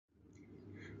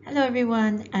Hello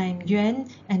everyone, I'm Yuan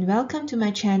and welcome to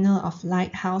my channel of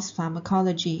Lighthouse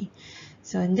Pharmacology.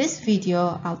 So in this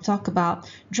video, I'll talk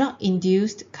about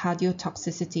drug-induced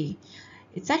cardiotoxicity.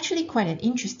 It's actually quite an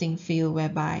interesting field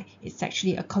whereby it's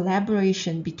actually a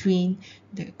collaboration between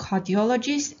the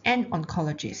cardiologists and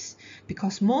oncologists,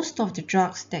 because most of the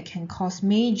drugs that can cause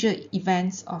major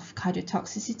events of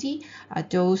cardiotoxicity are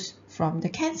those from the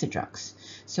cancer drugs.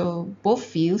 So both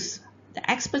fields, the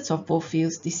experts of both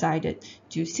fields decided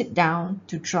to sit down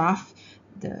to draft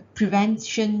the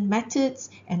prevention methods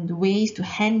and the ways to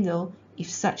handle if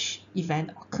such event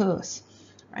occurs,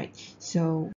 right?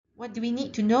 So what do we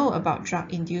need to know about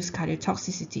drug-induced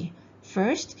cardiotoxicity?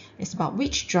 First, it's about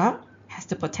which drug has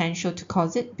the potential to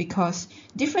cause it, because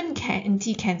different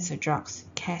anti-cancer drugs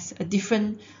has a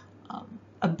different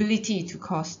ability to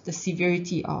cause the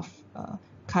severity of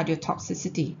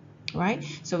cardiotoxicity. Right?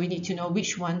 So we need to know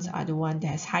which ones are the ones that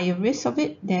has higher risk of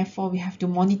it. Therefore, we have to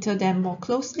monitor them more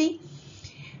closely.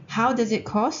 How does it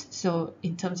cause? So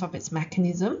in terms of its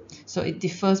mechanism, so it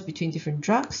differs between different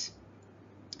drugs.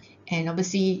 And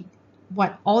obviously,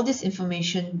 what all this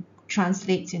information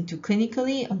translates into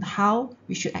clinically on how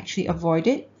we should actually avoid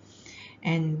it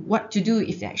and what to do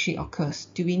if it actually occurs.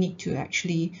 Do we need to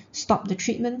actually stop the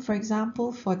treatment, for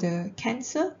example, for the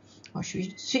cancer? Or should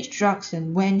we switch drugs,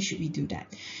 and when should we do that?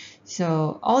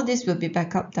 So all this will be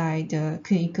backed up by the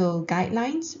clinical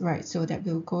guidelines, right? So that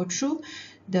we'll go through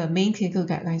the main clinical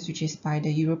guidelines, which is by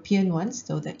the European ones,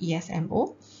 so the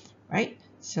ESMO, right?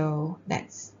 So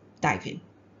let's dive in.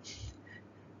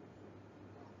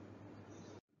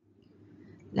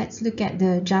 Let's look at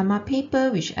the JAMA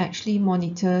paper, which actually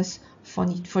monitors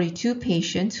 42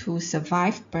 patients who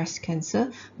survived breast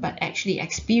cancer but actually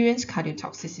experienced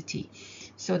cardiotoxicity.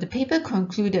 So the paper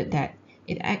concluded that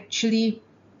it actually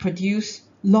produced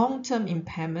long-term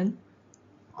impairment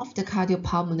of the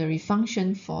cardiopulmonary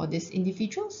function for these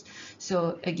individuals.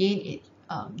 So again,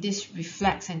 this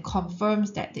reflects and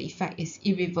confirms that the effect is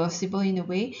irreversible in a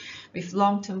way with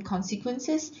long-term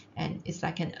consequences, and it's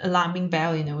like an alarming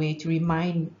bell in a way to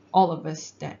remind all of us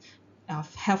that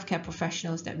of healthcare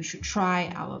professionals that we should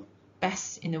try our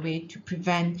best in a way to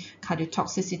prevent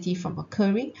cardiotoxicity from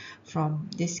occurring from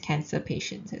these cancer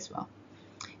patients as well.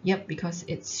 Yep, because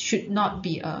it should not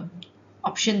be an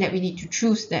option that we need to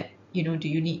choose that, do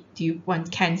you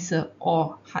want cancer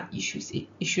or heart issues? It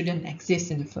shouldn't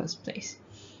exist in the first place.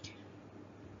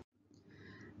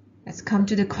 Let's come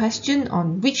to the question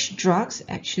on which drugs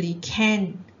actually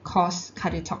can cause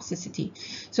cardiotoxicity.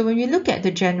 So when we look at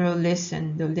the general list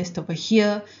and the list over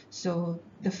here, so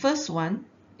the first one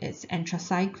is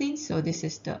anthracyclines. So this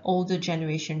is the older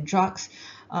generation drugs.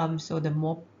 So the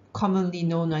more commonly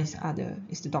known as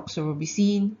is the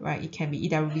doxorubicin, right? It can be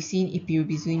idarubicin,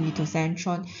 epirubicin,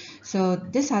 metoxantrone. So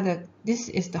this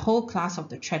is the whole class of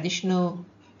the traditional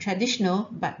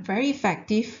but very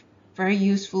effective, very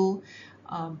useful,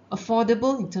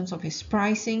 affordable in terms of its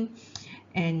pricing,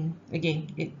 and again,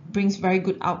 it brings very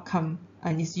good outcome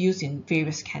and is used in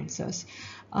various cancers.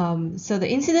 So the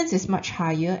incidence is much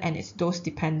higher and it's dose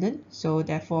dependent. So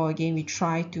therefore, again, we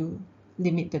try to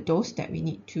limit the dose that we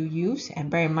need to use, and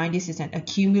bear in mind this is an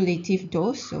accumulative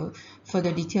dose. So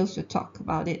further details we'll talk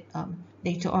about it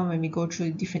later on when we go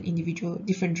through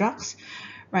different drugs,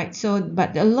 right? So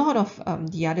but a lot of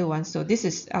the other ones, so this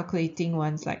is alkylating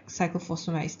ones like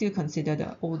cyclophosphamide, still consider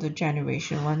the older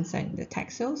generation ones, and the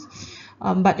taxols,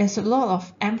 but there's a lot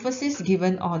of emphasis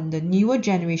given on the newer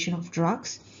generation of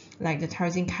drugs like the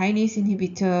tyrosine kinase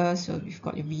inhibitor. So we've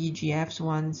got the VEGFs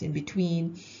ones in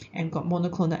between, and got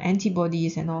monoclonal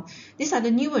antibodies and all. These are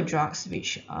the newer drugs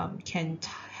which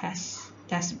has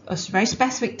a very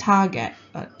specific target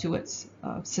towards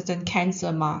certain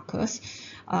cancer markers.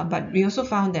 But we also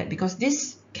found that because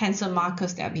these cancer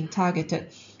markers that are being targeted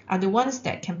are the ones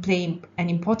that can play an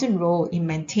important role in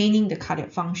maintaining the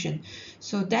cardiac function.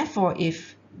 So therefore,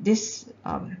 if this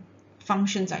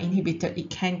functions are inhibited, it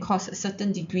can cause a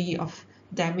certain degree of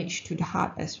damage to the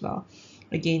heart as well.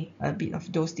 Again, a bit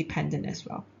of dose dependent as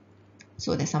well.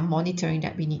 So there's some monitoring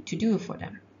that we need to do for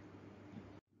them.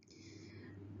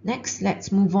 Next,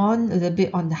 let's move on a little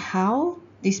bit on how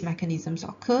these mechanisms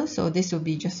occur. So this will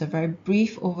be just a very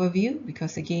brief overview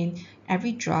because again,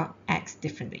 every drug acts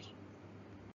differently.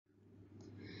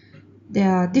 There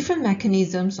are different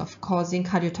mechanisms of causing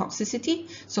cardiotoxicity.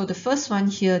 So the first one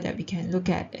here that we can look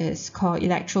at is called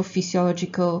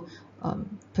electrophysiological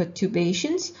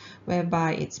perturbations,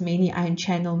 whereby it's mainly ion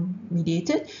channel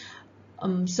mediated.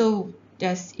 So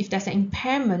if there's an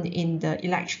impairment in the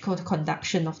electrical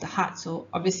conduction of the heart, so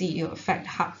obviously it will affect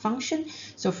heart function.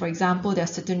 So for example, there are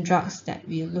certain drugs that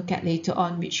we'll look at later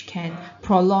on which can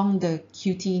prolong the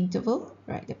QT interval,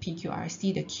 right, the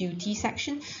PQRST, the QT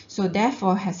section, so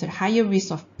therefore has a higher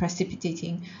risk of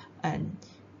precipitating an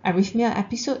arrhythmia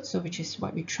episode, so which is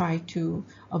what we try to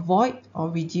avoid or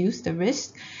reduce the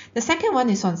risk. The second one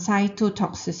is on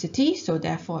cytotoxicity, so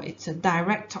therefore it's a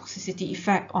direct toxicity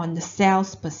effect on the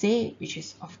cells per se, which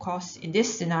is of course in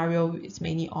this scenario it's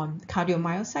mainly on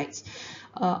cardiomyocytes.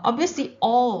 Obviously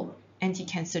all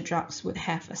anti-cancer drugs would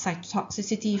have a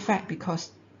cytotoxicity effect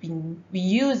because we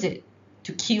use it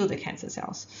to kill the cancer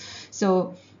cells.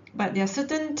 But there are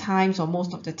certain times, or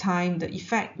most of the time, the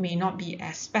effect may not be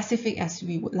as specific as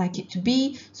we would like it to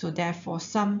be. So therefore,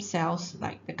 some cells,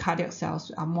 like the cardiac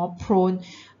cells, are more prone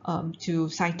to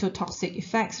cytotoxic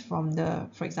effects from the,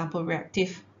 for example,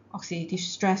 reactive oxidative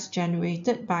stress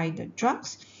generated by the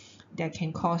drugs that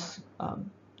can cause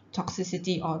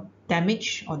toxicity or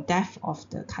damage or death of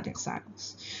the cardiac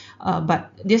cells.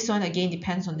 But this one again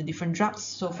depends on the different drugs.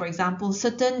 So for example,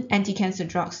 certain anti-cancer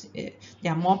drugs, they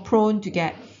are more prone to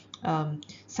get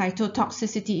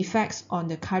cytotoxicity effects on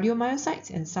the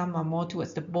cardiomyocytes, and some are more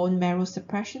towards the bone marrow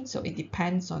suppression. So it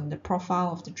depends on the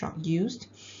profile of the drug used.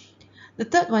 The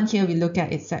third one here we look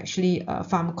at is actually a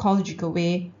pharmacological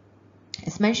way,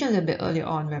 as mentioned a little bit earlier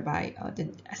on, whereby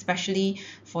especially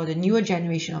for the newer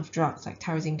generation of drugs like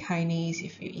tyrosine kinase,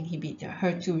 if you inhibit the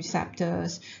HER2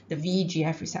 receptors, the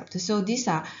VEGF receptors. So these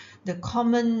are the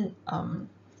common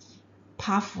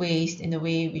pathways in a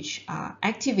way which are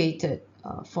activated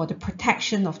for the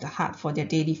protection of the heart for their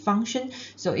daily function.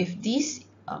 So if these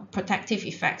protective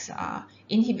effects are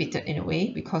inhibited in a way,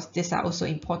 because these are also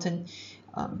important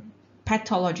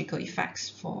pathological effects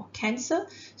for cancer,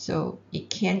 so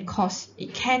it can cause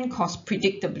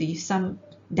predictably some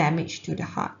damage to the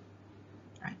heart.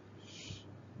 Right.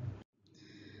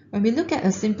 When we look at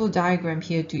a simple diagram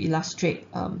here to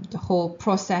illustrate the whole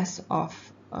process of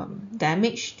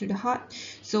damage to the heart.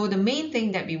 So the main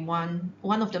thing that we want,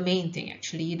 one of the main thing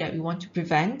actually that we want to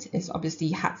prevent is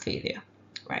obviously heart failure,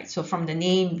 right? So from the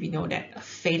name, we know that a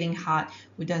failing heart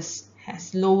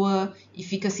has lower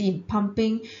efficacy in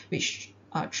pumping, which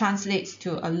translates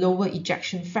to a lower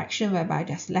ejection fraction, whereby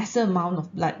there's lesser amount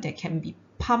of blood that can be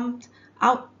pumped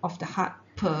out of the heart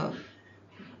per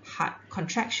heart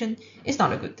contraction. Is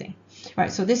not a good thing,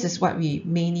 right? So this is what we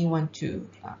mainly want to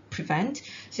prevent.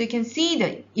 So you can see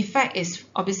the effect is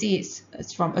obviously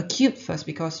it's from acute first,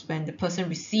 because when the person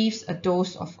receives a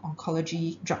dose of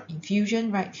oncology drug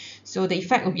infusion, right? So the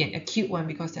effect will be an acute one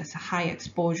because there's a high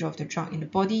exposure of the drug in the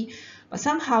body. But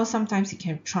sometimes it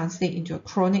can translate into a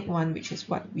chronic one, which is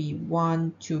what we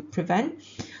want to prevent.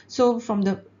 So from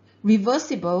the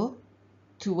reversible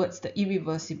towards the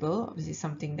irreversible, obviously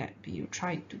something that we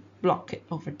try to block it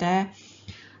over there.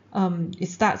 It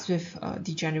starts with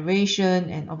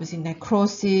degeneration and obviously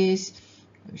necrosis,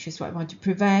 which is what I want to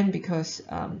prevent, because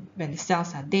when the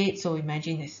cells are dead, so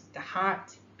imagine it's the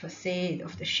heart per se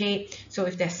of the shape. So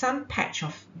if there's some patch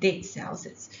of dead cells,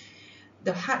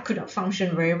 the heart could not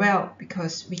function very well,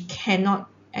 because we cannot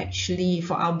actually,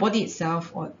 for our body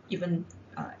itself, or even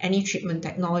any treatment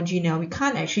technology now, we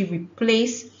can't actually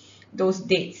replace those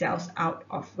dead cells out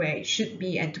of where it should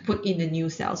be and to put in the new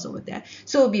cells over there.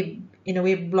 So it'll be in a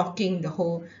way blocking the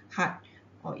whole heart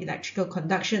or electrical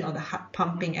conduction or the heart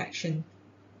pumping action,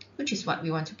 which is what we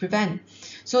want to prevent.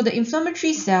 So the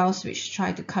inflammatory cells which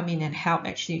try to come in and help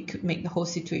actually could make the whole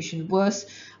situation worse,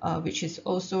 which is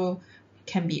also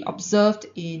can be observed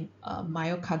in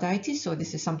myocarditis. So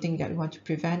this is something that we want to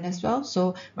prevent as well.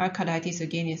 So myocarditis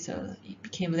again it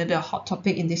became a little bit of a hot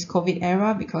topic in this COVID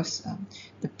era, because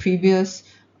the previous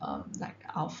like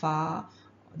alpha,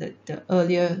 the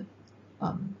earlier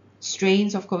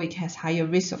strains of COVID has higher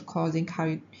risk of causing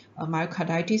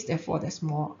myocarditis. Therefore, there's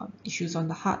more issues on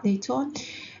the heart later on.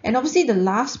 And obviously the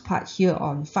last part here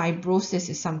on fibrosis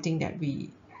is something that we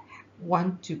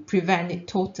want to prevent it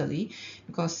totally,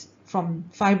 because from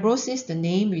fibrosis, the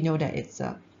name, we know that it's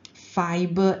a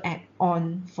fiber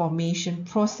add-on formation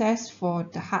process for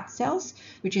the heart cells,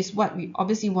 which is what we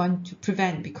obviously want to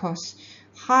prevent, because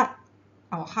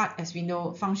our heart, as we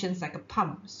know, functions like a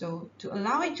pump. So to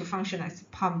allow it to function as a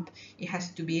pump, it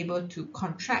has to be able to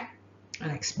contract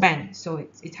and expand. So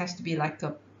it has to be like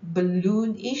a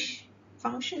balloon-ish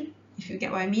function, if you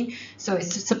get what I mean. So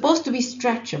it's supposed to be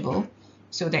stretchable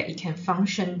so that it can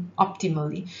function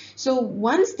optimally. So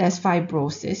once there's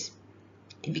fibrosis,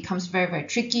 it becomes very, very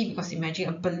tricky, because imagine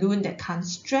a balloon that can't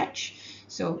stretch.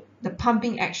 So the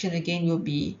pumping action again will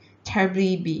be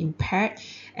terribly be impaired.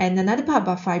 And another part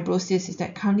about fibrosis is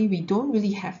that currently we don't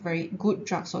really have very good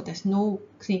drugs, or there's no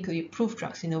clinically approved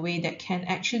drugs in a way that can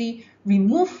actually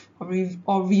remove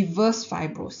or reverse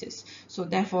fibrosis. So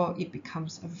therefore it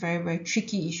becomes a very, very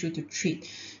tricky issue to treat.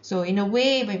 So in a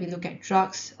way, when we look at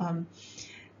drugs,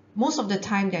 most of the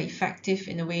time they're effective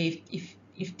in a way if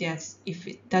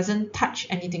it doesn't touch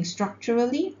anything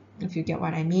structurally, if you get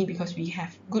what I mean, because we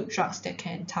have good drugs that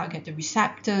can target the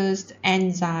receptors, the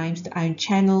enzymes, the ion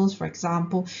channels, for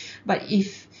example. But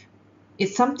if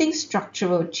something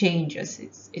structural changes,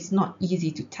 it's not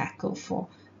easy to tackle for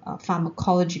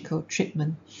pharmacological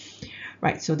treatment,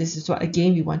 right? So this is what,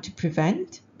 again, we want to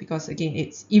prevent, because again,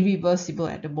 it's irreversible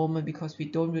at the moment because we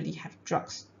don't really have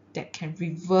drugs that can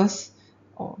reverse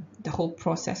the whole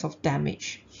process of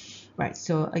damage. Right,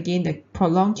 so again, the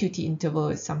prolonged QT interval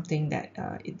is something that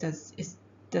it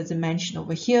doesn't mention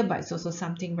over here, but it's also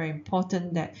something very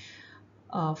important that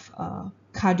of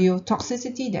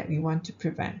cardiotoxicity that we want to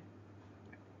prevent.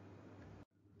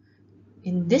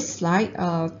 In this slide,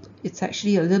 it's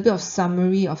actually a little bit of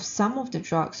summary of some of the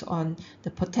drugs on the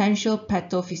potential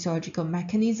pathophysiological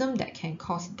mechanism that can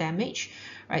cause damage.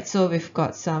 Right, so we've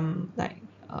got some like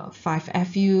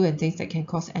 5-FU and things that can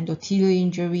cause endothelial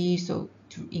injury, so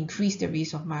to increase the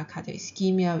risk of myocardial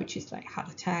ischemia, which is like heart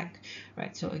attack,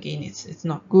 right? So again, it's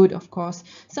not good, of course.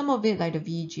 Some of it, like the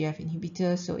VEGF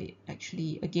inhibitor, so it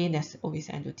actually, again, there's always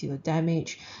endothelial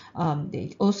damage.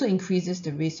 It also increases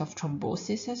the risk of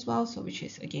thrombosis as well, so which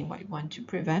is again what you want to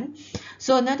prevent.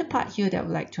 So another part here that I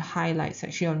would like to highlight is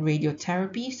actually on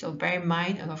radiotherapy. So bear in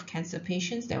mind, a lot of cancer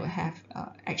patients that will have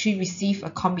actually receive a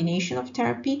combination of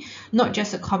therapy, not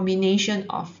just a combination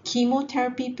of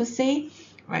chemotherapy per se,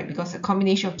 right? Because a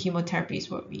combination of chemotherapy is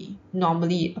what we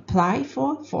normally apply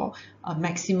for a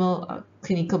maximal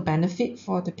clinical benefit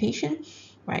for the patient,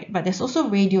 right? But there's also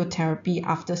radiotherapy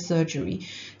after surgery.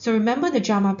 So remember the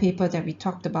JAMA paper that we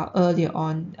talked about earlier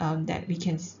on, that we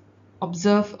can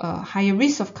observe a higher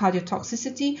risk of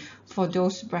cardiotoxicity for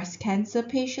those breast cancer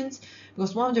patients,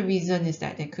 because one of the reasons is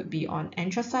that they could be on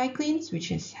anthracyclines, which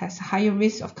has a higher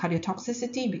risk of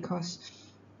cardiotoxicity because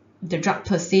the drug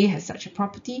per se has such a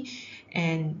property.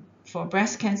 And for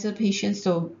breast cancer patients,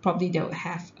 so probably they'll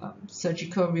have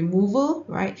surgical removal,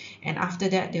 right? And after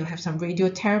that, they'll have some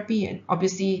radiotherapy, and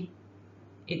obviously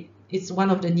it's one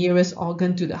of the nearest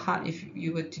organ to the heart if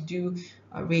you were to do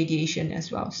radiation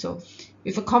as well. So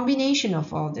with a combination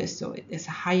of all this, so there's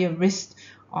a higher risk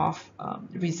of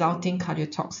resulting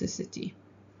cardiotoxicity.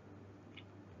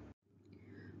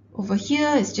 Over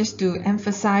here is just to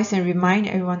emphasize and remind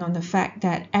everyone on the fact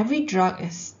that every drug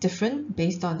is different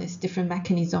based on its different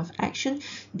mechanism of action.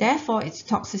 Therefore, its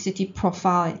toxicity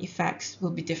profile and effects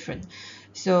will be different.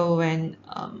 So when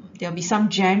there'll be some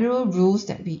general rules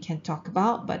that we can talk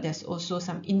about, but there's also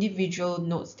some individual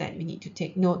notes that we need to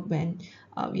take note when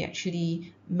we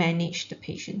actually manage the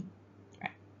patient.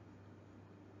 Right.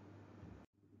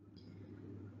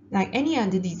 Like any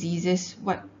other diseases,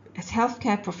 as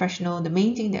healthcare professional, the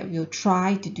main thing that we'll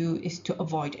try to do is to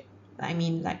avoid it. I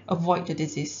mean, like avoid the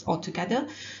disease altogether.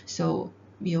 So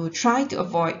we'll try to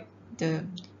avoid the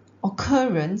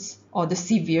occurrence or the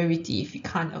severity, if we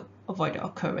can't avoid the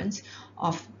occurrence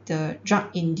of the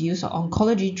drug-induced or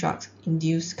oncology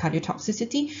drugs-induced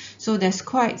cardiotoxicity. So there's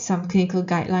quite some clinical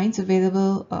guidelines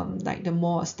available, like the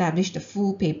more established, the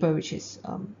full paper, which is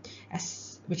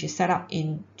set up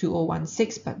in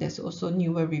 2016, but there's also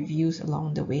newer reviews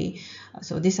along the way.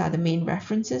 So these are the main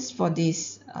references for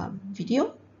this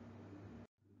video.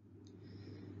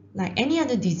 Like any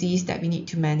other disease that we need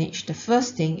to manage, the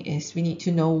first thing is we need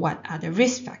to know what are the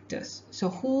risk factors. So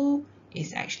who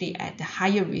is actually at the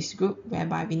higher risk group,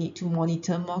 whereby we need to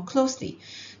monitor more closely.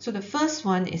 So the first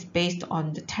one is based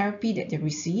on the therapy that they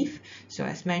receive. So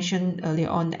as mentioned earlier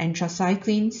on, the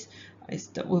anthracyclines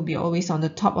will be always on the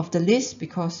top of the list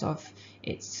because of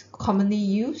its commonly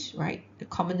used, right? The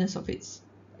commonness of its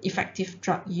effective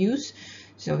drug use.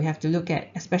 So we have to look at,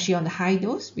 especially on the high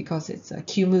dose, because it's a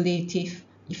cumulative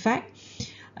effect,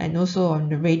 and also on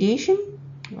the radiation,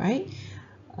 right?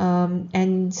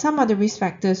 And some other risk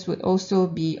factors would also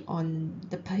be on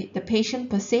the patient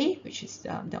per se, which is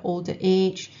the older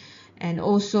age, and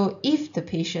also if the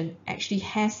patient actually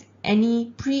has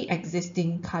any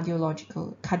pre-existing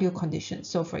cardio conditions.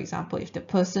 So for example, if the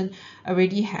person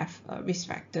already have risk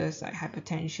factors like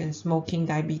hypertension, smoking,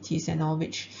 diabetes and all,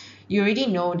 which you already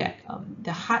know that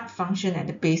the heart function at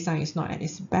the baseline is not at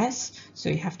its best, so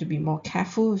you have to be more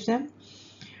careful with them,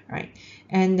 right?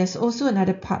 And there's also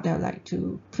another part that I'd like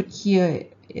to put here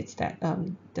it's that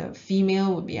the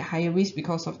female would be a higher risk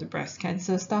because of the breast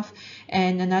cancer stuff.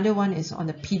 And another one is on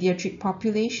the pediatric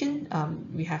population.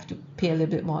 We have to pay a little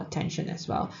bit more attention as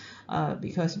well,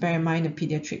 because bear in mind the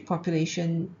pediatric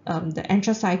population, the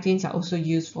anthracyclines are also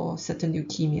used for certain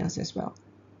leukemias as well.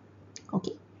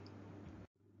 Okay.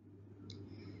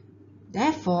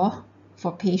 Therefore,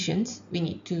 for patients, we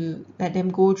need to let them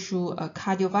go through a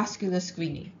cardiovascular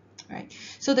screening. Right.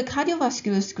 So the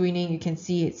cardiovascular screening, you can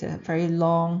see it's a very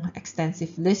long,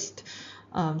 extensive list.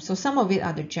 So some of it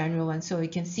are the general ones. So you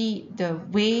can see the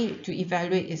way to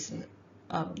evaluate is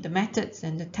the methods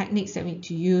and the techniques that we need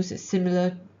to use is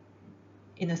similar,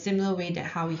 in a similar way that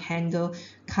how we handle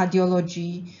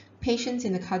cardiology patients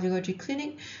in the cardiology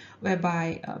clinic,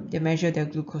 whereby they measure their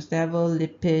glucose level,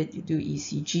 lipid, you do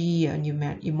ECG, and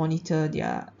you monitor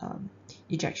their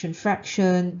ejection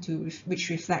fraction, which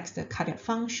reflects the cardiac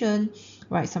function,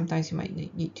 right? Sometimes you might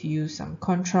need to use some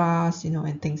contrast,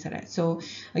 and things like that. So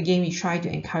again, we try to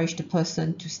encourage the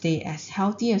person to stay as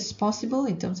healthy as possible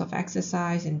in terms of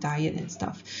exercise and diet and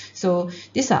stuff. So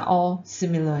these are all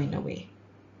similar in a way.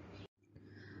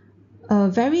 A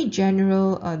very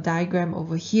general diagram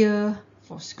over here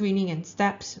for screening and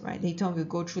steps, right? Later on we'll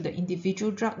go through the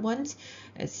individual drug ones.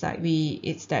 It's that we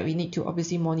need to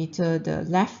obviously monitor the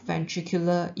left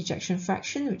ventricular ejection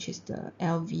fraction, which is the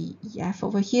LVEF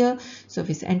over here. So if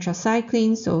it's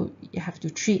anthracycline, so you have to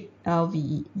treat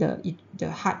LVE,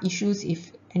 the heart issues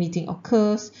if anything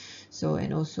occurs. So,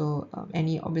 and also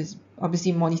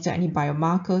obviously monitor any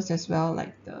biomarkers as well,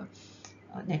 like the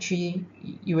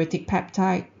natriuretic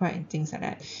peptide, right, and things like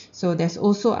that. So there's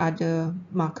also other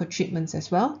marker treatments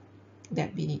as well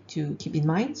that we need to keep in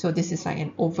mind. So this is like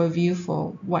an overview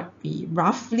for what we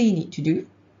roughly need to do.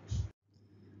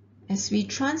 As we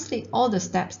translate all the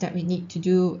steps that we need to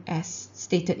do as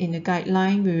stated in the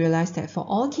guideline, we realize that for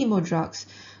all chemo drugs,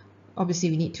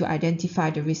 obviously we need to identify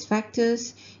the risk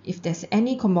factors. If there's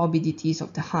any comorbidities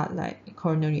of the heart, like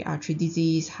coronary artery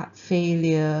disease, heart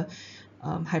failure,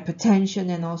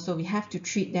 hypertension, and also we have to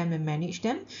treat them and manage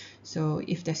them. So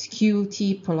if there's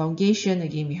QT prolongation,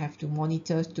 again we have to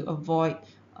monitor to avoid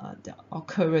the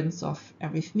occurrence of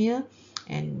arrhythmia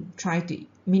and try to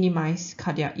minimize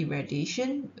cardiac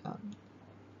irradiation,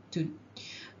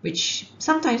 which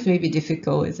sometimes may be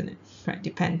difficult, isn't it? Right,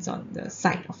 depends on the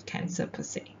site of cancer per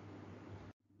se.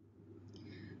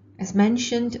 As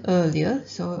mentioned earlier,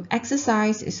 so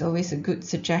exercise is always a good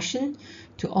suggestion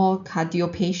to all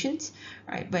cardio patients,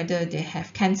 right, whether they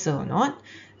have cancer or not.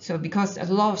 So because a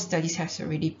lot of studies have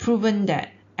already proven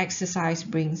that exercise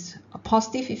brings a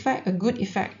positive effect, a good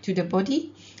effect to the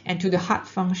body and to the heart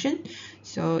function.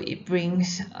 So it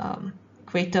brings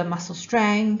greater muscle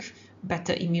strength,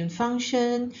 better immune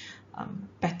function,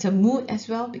 better mood as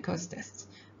well, because there's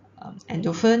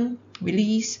endorphin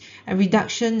release, and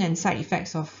reduction and side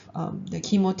effects of the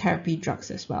chemotherapy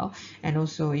drugs as well. And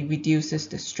also it reduces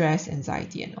the stress,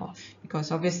 anxiety and all,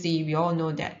 because obviously we all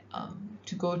know that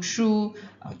to go through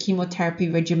a chemotherapy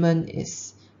regimen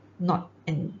is not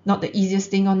the easiest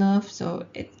thing on earth. So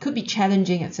it could be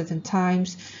challenging at certain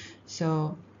times.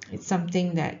 So it's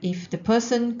something that if the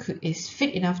person is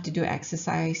fit enough to do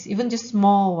exercise, even just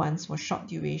small ones for short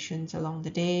durations along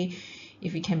the day,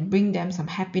 if we can bring them some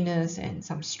happiness and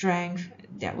some strength,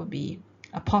 that would be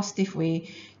a positive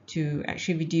way to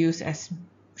actually reduce, as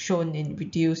shown in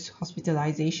reduced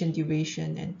hospitalization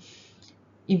duration, and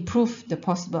improve the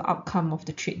possible outcome of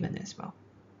the treatment as well.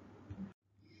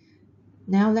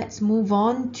 Now let's move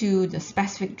on to the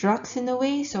specific drugs in a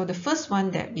way. So the first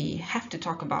one that we have to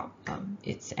talk about,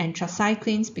 it's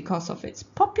anthracyclines because of its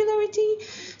popularity.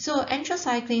 So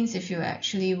anthracyclines, if you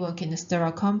actually work in the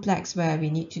sterile complex where we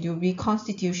need to do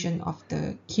reconstitution of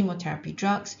the chemotherapy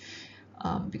drugs,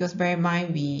 because bear in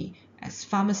mind, we as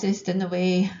pharmacists in a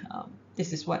way,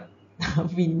 this is what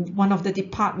one of the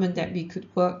department that we could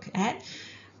work at,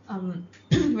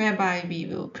 whereby we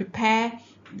will prepare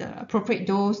the appropriate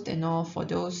dose and all for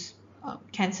those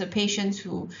cancer patients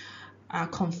who are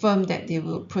confirmed that they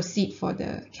will proceed for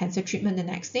the cancer treatment the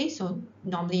next day. So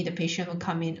normally the patient will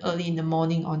come in early in the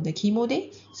morning on the chemo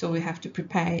day, so we have to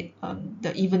prepare it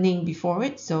the evening before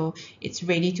it, so it's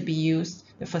ready to be used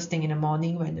the first thing in the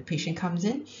morning when the patient comes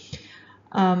in.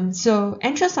 So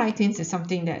anthracyclines is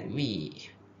something that we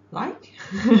like.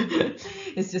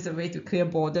 It's just a way to clear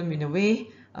boredom in a way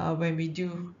when we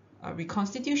do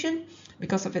reconstitution,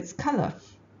 because of its color,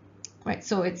 right?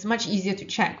 So it's much easier to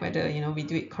check whether we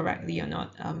do it correctly or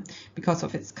not, because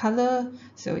of its color.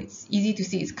 So it's easy to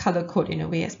see its color code in a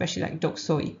way, especially like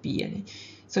doxo-EP, and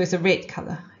so it's a red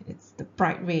color. It's the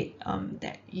bright red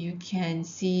that you can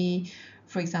see,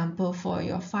 for example, for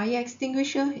your fire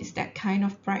extinguisher, is that kind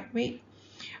of bright red,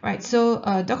 Right, so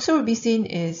doxorubicin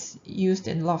is used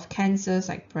in a lot of cancers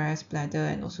like breast, bladder,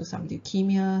 and also some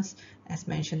leukemias, as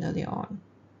mentioned earlier on.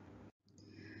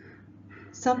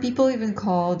 Some people even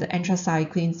call the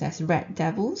anthracyclines as red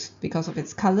devils because of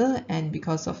its color and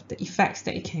because of the effects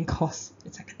that it can cause.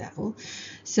 It's like a devil.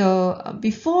 So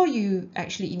before you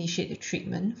actually initiate the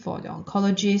treatment for the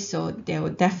oncologist, so they will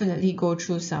definitely go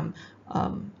through some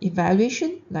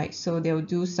evaluation, like so they'll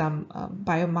do some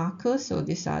biomarkers. So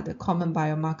these are the common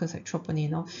biomarkers like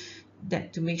troponin,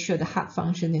 that to make sure the heart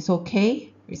function is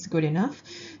okay, it's good enough.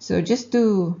 So just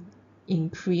to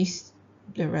increase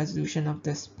the resolution of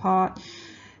this part.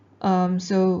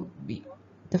 The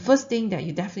first thing that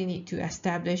you definitely need to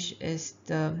establish is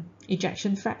the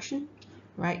ejection fraction,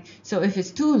 right? So if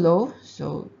it's too low,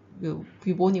 so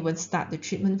we won't even start the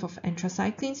treatment of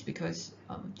anthracyclines because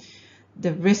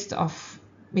the risk of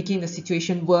making the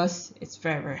situation worse is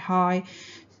very, very high.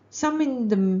 Some in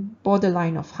the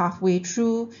borderline of halfway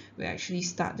through, we actually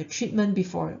start the treatment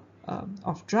before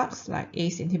of drugs like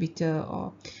ACE inhibitor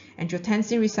or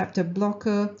angiotensin receptor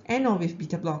blocker and or with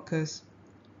beta blockers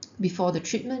before the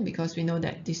treatment, because we know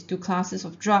that these two classes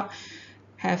of drug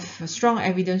have strong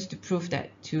evidence to prove that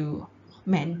to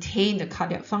maintain the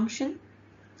cardiac function,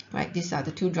 right? These are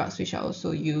the two drugs which are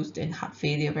also used in heart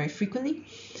failure very frequently.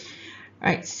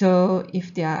 Right, so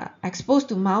if they are exposed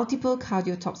to multiple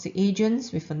cardiotoxic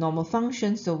agents with a normal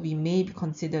function, so we may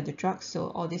consider the drugs. So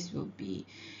all this will be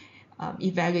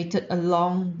evaluated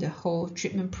along the whole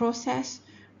treatment process,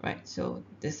 right? So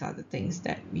these are the things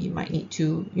that we might need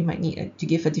to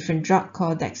give a different drug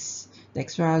called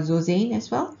dexamethasone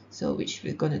as well. So which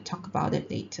we're going to talk about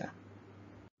it later.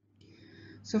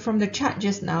 So from the chart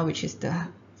just now, which is the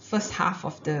first half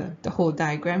of the whole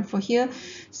diagram for here,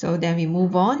 so then we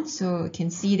move on. So you can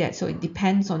see that so it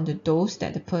depends on the dose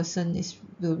that the person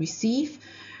will receive,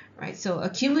 right? So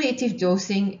accumulative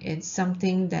dosing is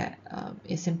something that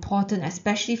is important,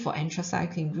 especially for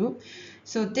anthracycline group.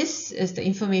 So this is the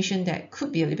information that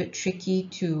could be a little bit tricky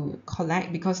to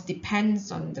collect because it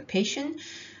depends on the patient,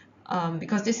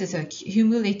 because this is a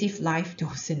cumulative life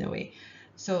dose in a way.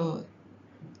 So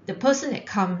the person that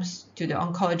comes to the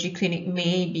oncology clinic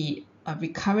may be a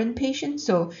recurrent patient,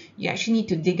 so you actually need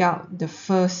to dig out the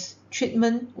first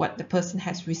treatment, what the person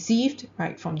has received,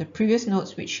 right, from the previous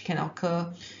notes, which can occur,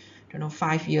 I don't know,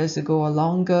 5 years ago or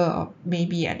longer, or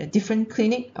maybe at a different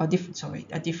clinic or a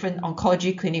different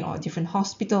oncology clinic or a different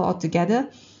hospital altogether,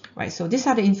 right? So these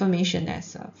are the information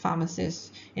as a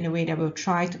pharmacist in a way that we'll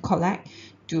try to collect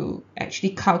to actually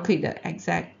calculate the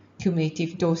exact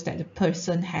cumulative dose that the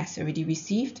person has already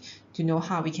received to know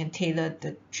how we can tailor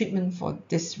the treatment for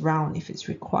this round if it's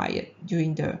required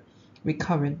during the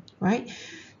recurrent, right?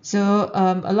 So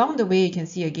along the way, you can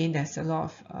see again there's a lot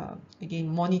of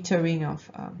again monitoring of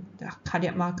the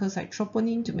cardiac markers like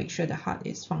troponin to make sure the heart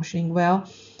is functioning well,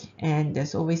 and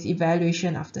there's always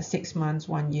evaluation after 6 months,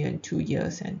 1 year, and 2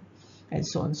 years, and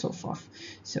so on and so forth.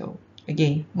 So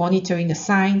again, monitoring the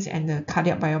signs and the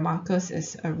cardiac biomarkers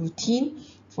is a routine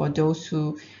for those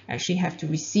who actually have to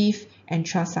receive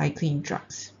anthracycline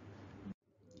drugs.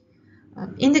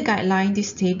 In the guideline,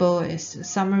 this table is a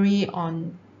summary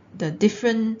on the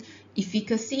different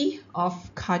efficacy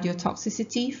of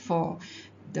cardiotoxicity for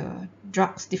the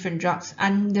drugs, different drugs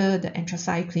under the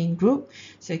anthracycline group.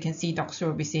 So you can see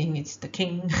doxorubicin, it's the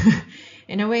king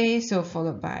in a way, so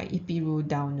followed by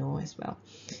ipiru, as well.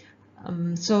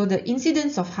 So the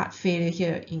incidence of heart failure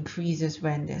here increases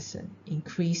when there's an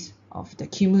increase of the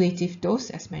cumulative dose,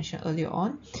 as mentioned earlier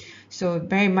on. So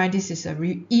bear in mind, this is a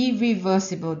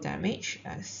irreversible damage,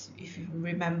 as if you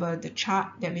remember the chart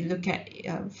that we look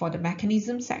at for the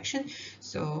mechanism section.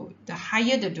 So the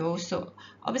higher the dose, so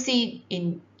obviously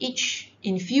in each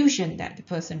infusion that the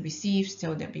person receives,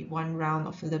 so there'll be one round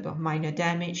of a little bit of minor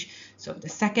damage. So the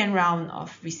second round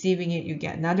of receiving it, you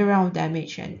get another round of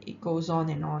damage, and it goes on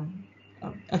and on,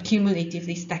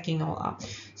 accumulatively stacking all up.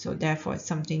 So therefore, it's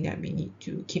something that we need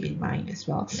to keep in mind as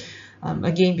well.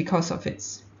 Again, because of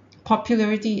its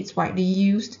popularity, it's widely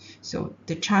used, so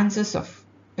the chances of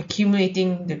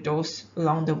accumulating the dose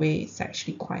along the way is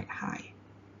actually quite high.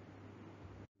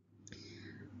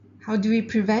 How do we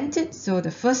prevent it? So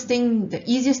the first thing, the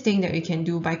easiest thing that we can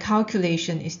do by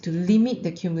calculation is to limit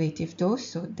the cumulative dose.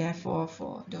 So therefore,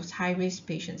 for those high-risk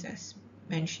patients, as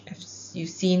mentioned, as you've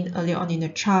seen earlier on in the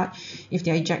chart, if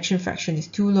their ejection fraction is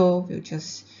too low, we'll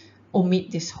just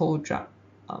omit this whole drug,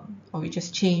 or we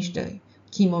just change the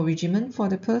chemo regimen for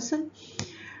the person,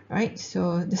 right?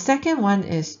 So the second one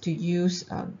is to use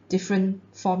different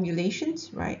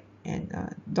formulations, right?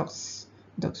 And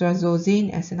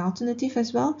doxorubicin as an alternative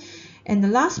as well. And the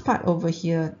last part over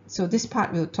here, so this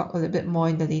part we'll talk a little bit more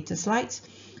in the later slides.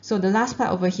 So the last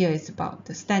part over here is about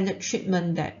the standard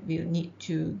treatment that we'll need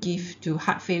to give to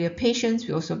heart failure patients.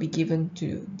 Will also be given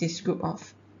to this group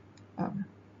of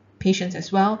patients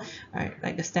as well, right?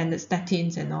 Like the standard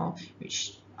statins and all,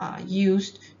 which are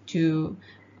used to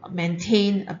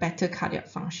maintain a better cardiac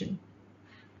function.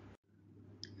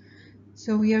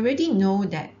 So we already know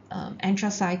that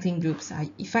anthracycline groups are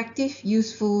effective,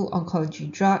 useful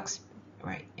oncology drugs,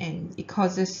 right? And it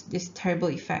causes this terrible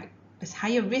effect, this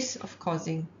higher risk of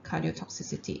causing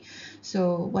cardiotoxicity.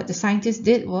 So what the scientists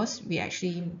did was we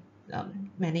actually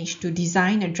managed to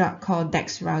design a drug called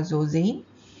dexamethasone.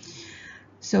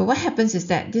 So what happens is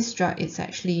that this drug is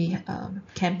actually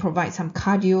can provide some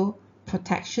cardio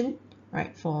protection,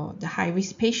 right, for the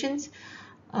high-risk patients.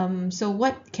 So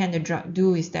what can the drug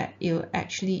do is that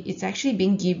it's actually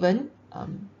being given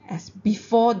as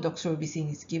before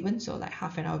doxorubicin is given, so like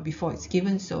half an hour before it's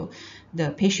given. So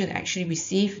the patient actually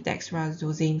receives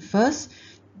dexamethasone first,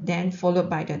 then followed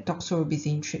by the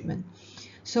doxorubicin treatment.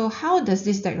 So how does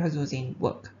this dexamethasone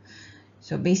work?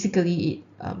 So basically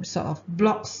it sort of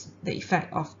blocks the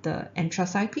effect of the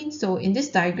anthracycline. So in this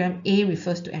diagram, A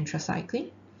refers to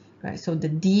anthracycline, right? So the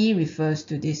D refers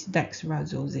to this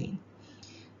dexamethasone.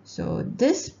 So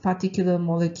this particular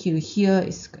molecule here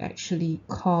is actually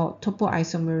called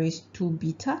topoisomerase 2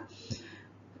 beta,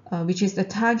 which is the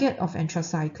target of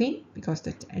anthracycline, because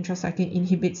the anthracycline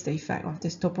inhibits the effect of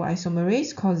this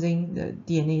topoisomerase, causing the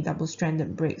DNA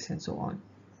double-stranded breaks and so on.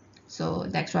 So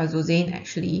dexamethasone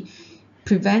actually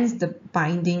prevents the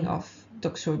binding of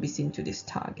doxorubicin to this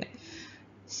target.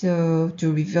 So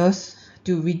to reduce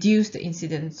the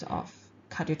incidence of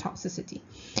cardiotoxicity.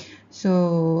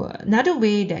 So another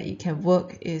way that it can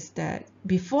work is that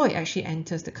before it actually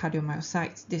enters the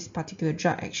cardiomyocytes, this particular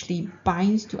drug actually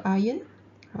binds to iron,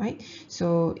 right?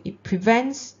 So it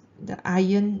prevents the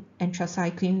iron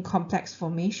anthracycline complex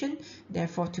formation,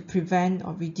 therefore to prevent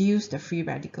or reduce the free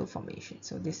radical formation.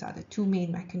 So these are the two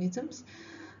main mechanisms.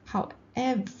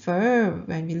 However,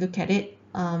 when we look at it,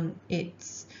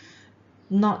 it's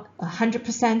not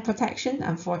 100% protection,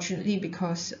 unfortunately,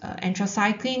 because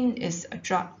anthracycline is a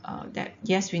drug that,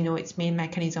 yes, we know its main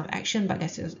mechanism of action, but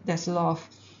there's a lot of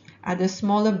other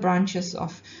smaller branches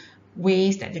of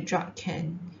ways that the drug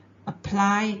can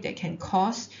apply that can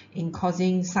cause in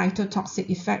causing cytotoxic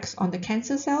effects on the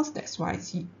cancer cells. That's why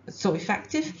it's so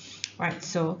effective, right?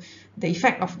 So the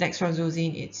effect of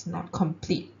dexamethasone, it's not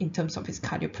complete in terms of its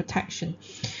cardioprotection.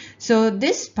 So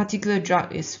this particular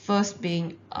drug is first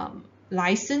being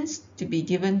licensed to be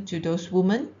given to those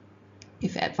women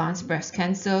with advanced breast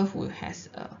cancer who has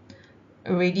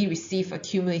already received a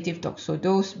cumulative doxor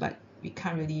dose, but we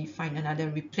can't really find another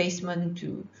replacement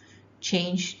to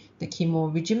change the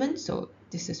chemo regimen. So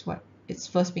this is what it's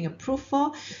first being approved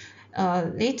for.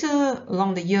 Later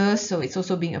along the years, so it's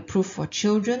also being approved for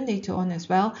children later on as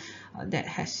well, that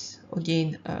has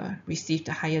again received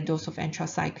a higher dose of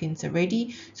anthracyclines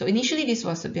already. So initially this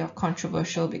was a bit of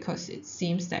controversial because it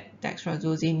seems that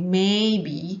dexamethasone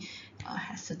maybe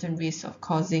has certain risks of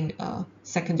causing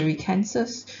secondary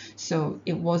cancers. So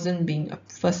it wasn't being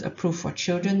first approved for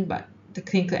children, but the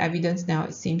clinical evidence now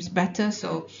it seems better,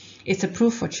 so it's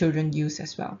approved for children use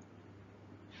as well.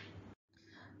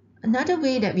 Another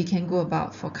way that we can go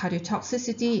about for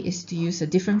cardiotoxicity is to use a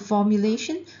different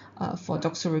formulation for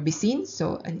doxorubicin.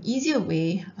 So an easier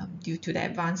way, due to the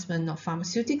advancement of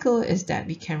pharmaceutical, is that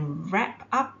we can wrap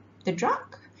up the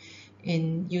drug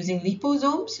in using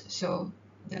liposomes. So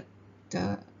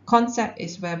the concept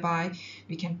is whereby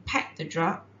we can pack the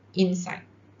drug inside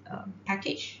a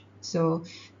package. So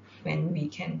when we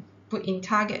can put in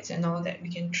targets and all that, we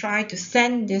can try to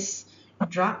send this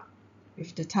drug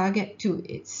with the target to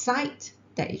its site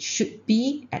that it should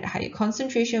be at a higher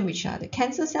concentration, which are the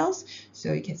cancer cells.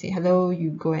 So you can say, hello, you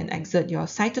go and exert your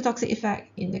cytotoxic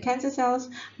effect in the cancer cells,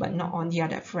 but not on the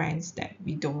other friends that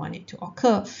we don't want it to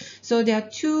occur. So there are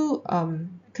two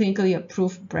clinically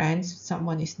approved brands.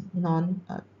 Someone is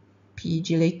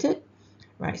non-PEGylated,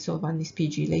 right? So one is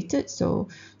PEGylated. So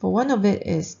for one of it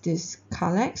is this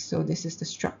Carlex. So this is the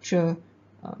structure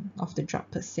of the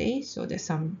drug per se. So there's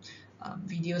some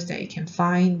videos that you can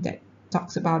find that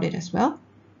talks about it as well,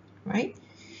 right?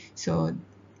 So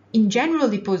in general,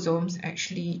 liposomes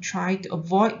actually try to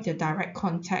avoid the direct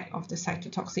contact of the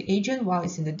cytotoxic agent while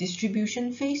it's in the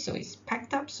distribution phase. So it's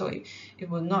packed up, so it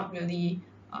will not really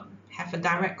have a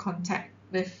direct contact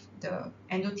with the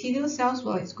endothelial cells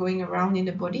while it's going around in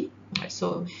the body. Right?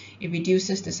 So it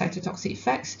reduces the cytotoxic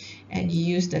effects, and you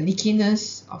use the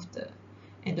leakiness of the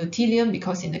endothelium,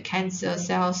 because in the cancer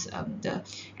cells, the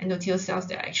endothelial cells,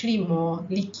 they're actually more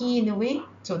leaky in a way.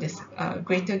 So there's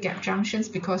greater gap junctions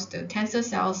because the cancer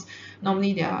cells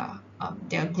normally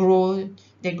they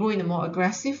grow in a more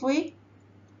aggressive way.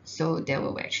 So they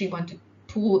will actually want to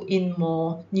pull in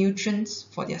more nutrients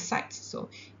for their sites. So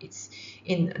it's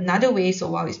in another way. So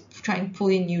while it's trying to pull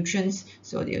in nutrients,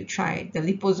 so they'll try the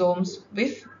liposomes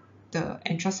with the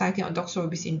anthracycline or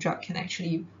doxorubicin drug can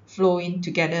actually flow in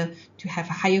together to have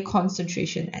a higher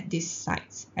concentration at these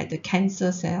sites, at the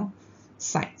cancer cell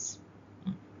sites.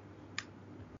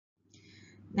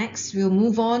 Next, we'll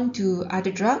move on to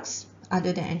other drugs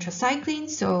other than anthracycline.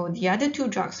 So the other two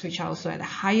drugs which are also at a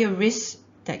higher risk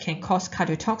that can cause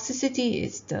cardiotoxicity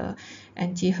is the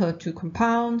anti-HER2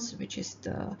 compounds, which is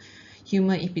the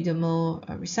human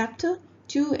epidermal receptor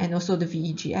 2, and also the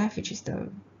VEGF, which is the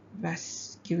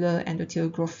vascular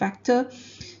endothelial growth factor.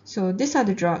 So these are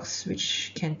the drugs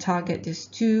which can target these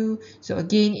two. So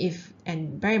again,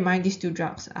 and bear in mind, these two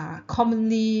drugs are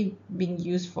commonly being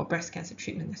used for breast cancer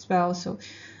treatment as well. So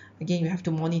again, you have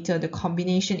to monitor the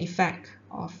combination effect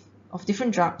of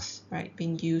different drugs, right,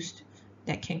 being used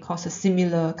that can cause a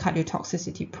similar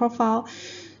cardiotoxicity profile.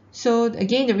 So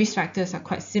again, the risk factors are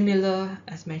quite similar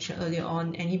as mentioned earlier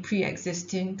on. Any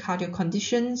pre-existing cardio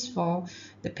conditions for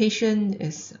the patient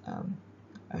is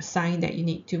a sign that you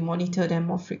need to monitor them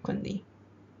more frequently.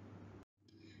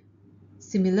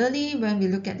 Similarly, when we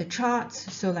look at the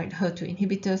charts, so like HER2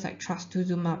 inhibitors like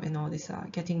trastuzumab and all these are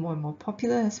getting more and more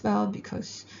popular as well,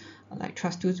 because like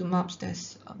trastuzumab,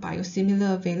 there's a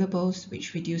biosimilar available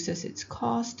which reduces its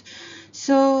cost.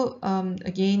 So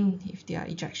again, if they are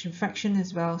ejection fraction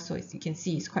as well, so as you can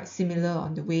see, it's quite similar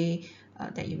on the way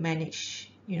that you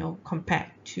manage,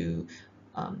 compared to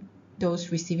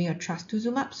those receiving a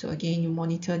trastuzumab. So again, you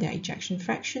monitor their ejection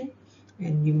fraction,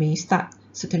 and you may start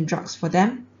certain drugs for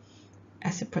them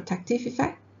as a protective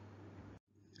effect.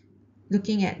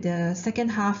 Looking at the second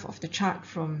half of the chart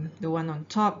from the one on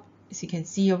top, as you can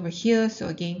see over here, so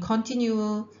again,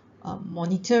 continual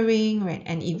monitoring, right,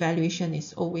 and evaluation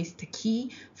is always the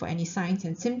key for any signs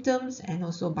and symptoms, and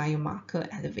also biomarker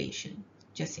elevation,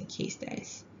 just in case there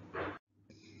is.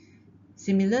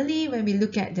 Similarly, when we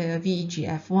look at the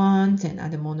VEGF1s and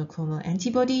other monoclonal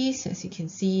antibodies, as you can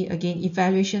see, again,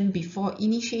 evaluation before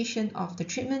initiation of the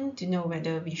treatment to know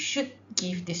whether we should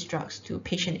give these drugs to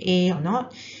patient A or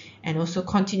not, and also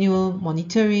continual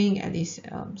monitoring, at least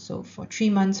so for 3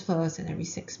 months first and every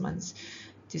 6 months,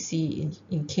 to see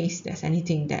in case there's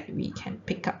anything that we can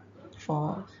pick up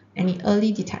for any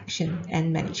early detection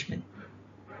and management.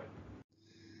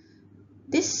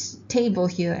 This table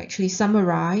here actually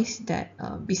summarizes that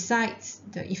besides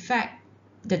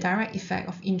the direct effect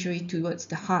of injury towards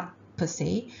the heart per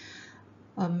se,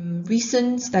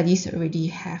 recent studies already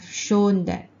have shown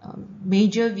that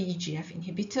major VEGF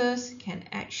inhibitors can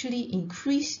actually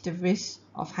increase the risk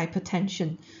of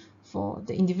hypertension for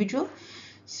the individual.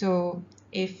 So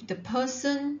if the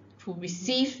person who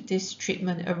received this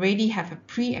treatment already have a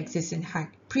pre-existing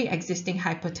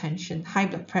hypertension, high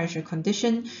blood pressure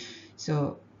condition,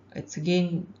 so it's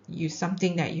again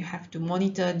something that you have to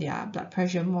monitor their blood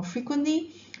pressure more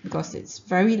frequently, because it's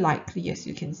very likely, as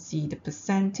you can see, the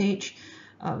percentage,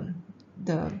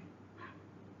 the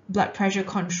blood pressure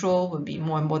control will be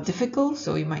more and more difficult.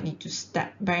 So you might need to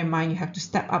bear in mind, you have to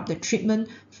step up the treatment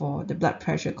for the blood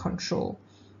pressure control,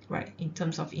 right, in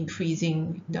terms of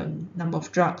increasing the number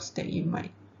of drugs that you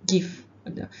might give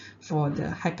for the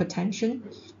hypertension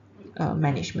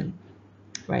management,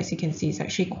 right? As you can see, it's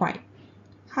actually quite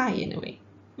high in a way.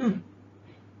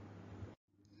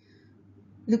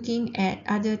 Looking at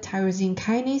other tyrosine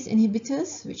kinase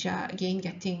inhibitors, which are again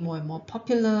getting more and more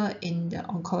popular in the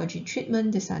oncology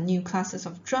treatment. These are new classes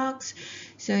of drugs.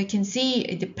 So you can see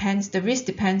the risk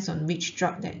depends on which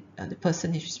drug that the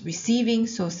person is receiving.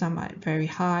 So some are very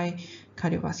high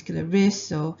cardiovascular risk,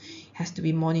 so it has to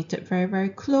be monitored very, very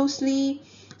closely.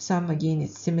 Some, again,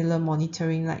 it's similar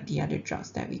monitoring like the other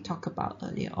drugs that we talked about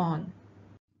earlier on.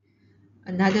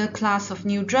 Another class of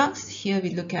new drugs, here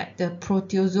we look at the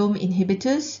proteasome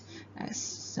inhibitors as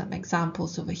some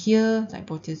examples over here, like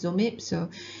bortezomib. So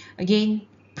again,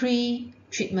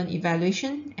 pre-treatment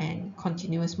evaluation and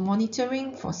continuous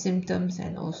monitoring for symptoms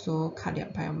and also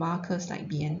cardiac biomarkers like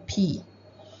BNP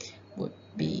would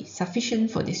be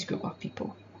sufficient for this group of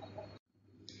people.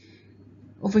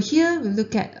 Over here, we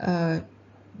look at a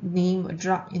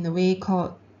drug in a way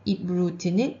called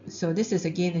ibrutinib. So this is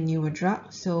again a newer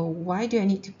drug. So why do I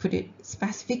need to put it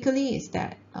specifically is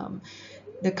that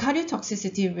the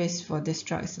cardiotoxicity risk for this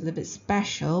drug is a little bit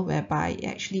special, whereby it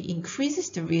actually increases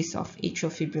the risk of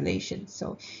atrial fibrillation.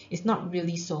 So it's not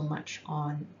really so much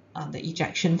on the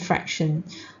ejection fraction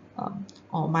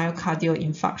or myocardial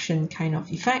infarction kind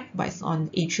of effect, but it's on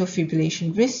atrial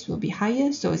fibrillation risk will be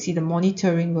higher. So you see the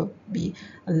monitoring will be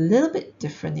a little bit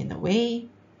different in a way.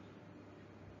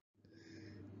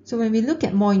 So when we look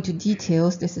at more into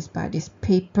details, this is by this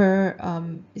paper.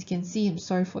 You can see, I'm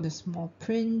sorry for the small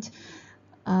print.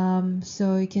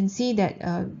 So you can see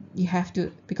that you have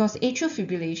to, because atrial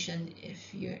fibrillation,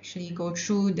 if you actually go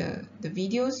through the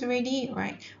videos already,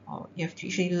 right, or you have to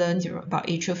actually learn about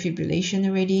atrial fibrillation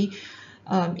already,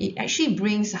 it actually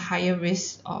brings a higher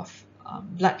risk of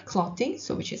blood clotting,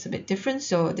 so which is a bit different.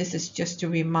 So this is just to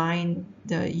remind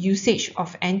the usage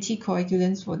of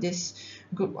anticoagulants for this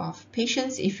group of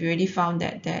patients if you already found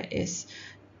that there is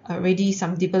already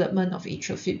some development of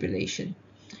atrial fibrillation.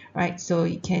 Right, so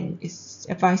it's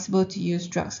advisable to use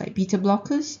drugs like beta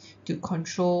blockers to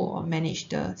control or manage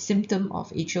the symptom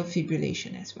of atrial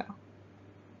fibrillation as well.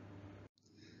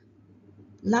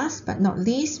 Last but not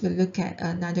least, we'll look at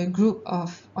another group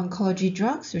of oncology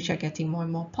drugs which are getting more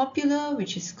and more popular,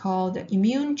 which is called the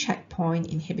immune checkpoint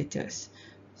inhibitors.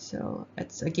 So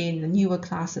it's again the newer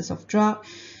classes of drug.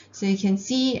 So you can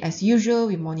see, as usual,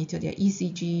 we monitor their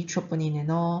ECG, troponin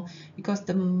and all, because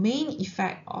the main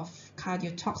effect of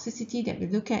cardiotoxicity that we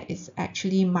look at is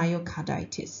actually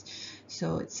myocarditis.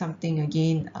 So it's something,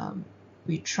 again,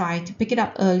 we try to pick it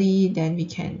up early, then we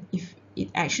can, if it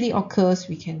actually occurs,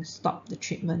 we can stop the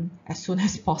treatment as soon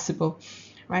as possible,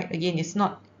 right? Again, it's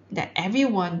not that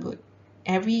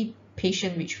every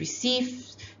patient which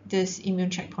receives this immune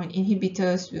checkpoint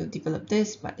inhibitors will develop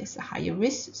this, but there's a higher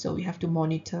risk, so we have to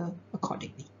monitor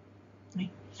accordingly.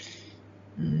 Right?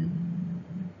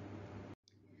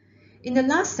 In the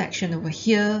last section over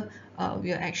here,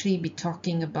 we'll actually be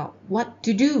talking about what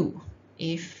to do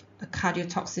if a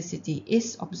cardiotoxicity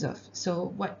is observed.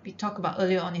 So what we talked about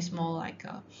earlier on is more like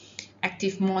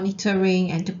active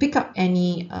monitoring and to pick up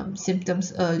any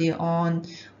symptoms earlier on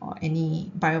or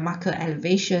any biomarker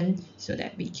elevation so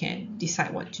that we can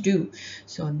decide what to do.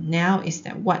 So now is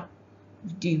that what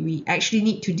do we actually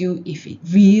need to do if it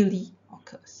really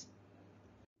occurs?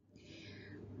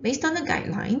 Based on the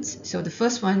guidelines, so the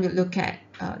first one we'll look at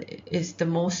is the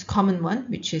most common one,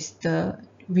 which is the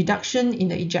reduction in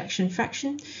the ejection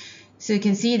fraction. So you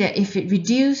can see that if it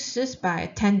reduces by a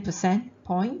 10%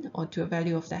 point or to a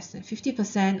value of less than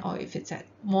 50%, or if it's at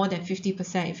more than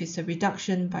 50%, if it's a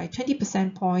reduction by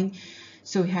 20% point,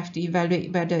 so we have to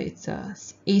evaluate whether it's a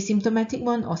asymptomatic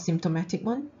one or symptomatic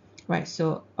one, right?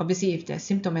 So obviously if they're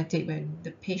symptomatic, when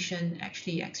the patient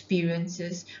actually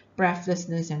experiences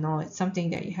breathlessness and all, it's something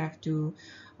that you have to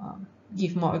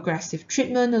give more aggressive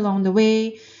treatment along the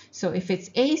way. So if it's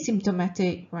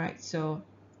asymptomatic, right, so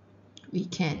we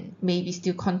can maybe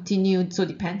still continue, so it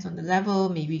depends on the level,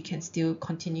 maybe we can still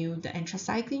continue the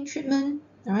anthracycline treatment,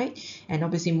 all right, and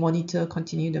obviously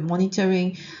continue the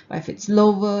monitoring. But if it's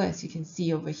lower, as you can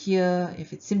see over here,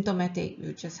 if it's symptomatic,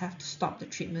 we'll just have to stop the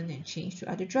treatment and change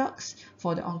to other drugs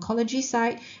for the oncology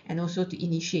side, and also to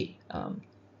initiate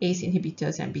ACE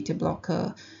inhibitors and beta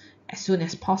blocker as soon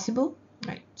as possible,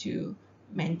 right, to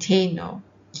maintain or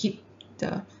keep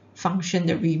the function,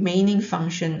 the remaining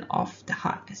function of the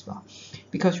heart as well,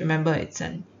 because remember, it's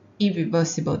an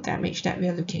irreversible damage that we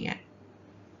are looking at.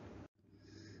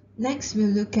 Next, we'll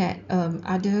look at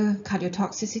other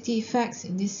cardiotoxicity effects.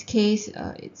 In this case,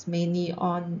 it's mainly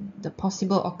on the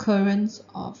possible occurrence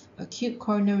of acute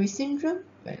coronary syndrome,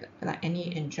 like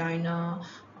any angina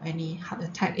or any heart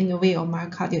attack in a way, or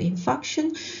myocardial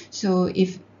infarction. So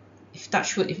if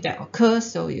touch wood, if that occurs,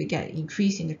 so you get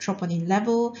increase in the troponin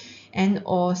level and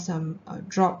or some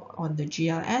drop on the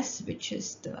GLS, which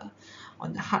is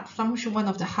on the heart function, one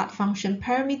of the heart function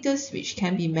parameters, which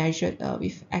can be measured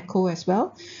with echo as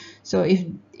well. So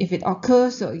if it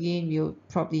occurs, so again, we'll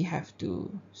probably have to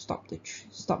stop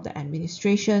the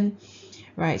administration,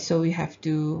 right? So we have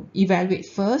to evaluate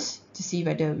first to see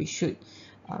whether we should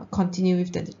continue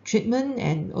with the treatment,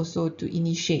 and also to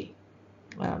initiate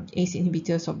ACE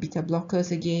inhibitors or beta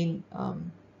blockers again,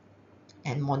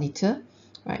 and monitor,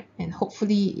 right? And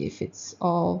hopefully if it's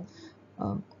all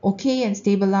okay and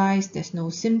stabilized, there's no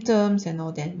symptoms and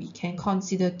all, then we can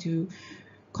consider to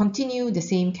continue the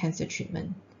same cancer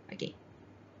treatment again.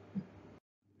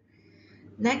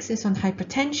 Next is on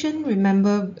hypertension.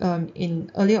 Remember,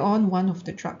 in earlier on, one of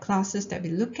the drug classes that we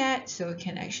look at, so it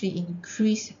can actually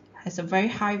has a very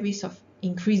high risk of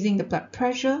increasing the blood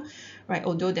pressure, right?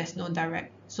 Although there's no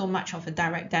so much of a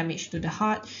direct damage to the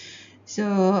heart.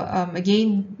 So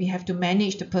again, we have to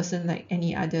manage the person like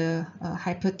any other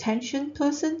hypertension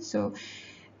person. So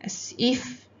as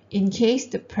if in case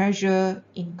the pressure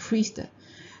increased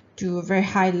to a very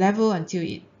high level until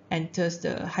it enters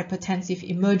the hypertensive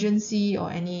emergency or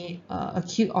any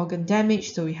acute organ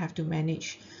damage, so we have to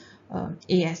manage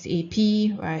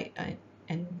ASAP, right?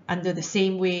 And under the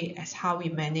same way as how we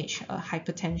manage a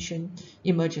hypertension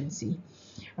emergency,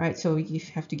 right? So we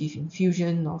have to give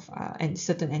infusion of and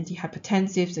certain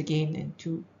antihypertensives again, and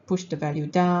to push the value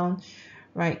down,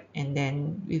 right? And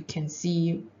then we can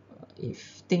see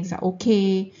if things are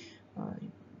okay.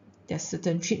 There's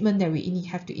certain treatment that we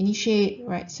have to initiate,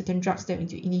 right? Certain drugs that we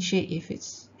need to initiate if it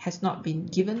has not been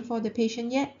given for the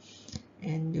patient yet,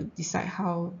 and you decide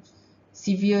how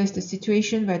severe is the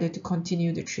situation, whether to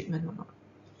continue the treatment or not,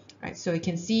 right? So you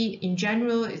can see in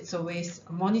general, it's always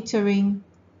monitoring,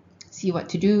 see what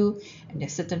to do, and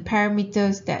there's certain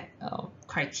parameters that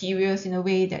criteria in a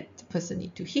way that the person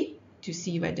need to hit to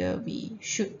see whether we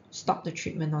should stop the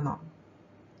treatment or not.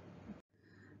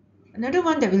 Another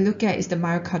one that we look at is the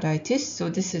myocarditis. So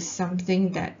this is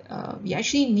something that we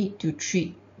actually need to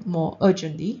treat more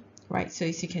urgently, right? So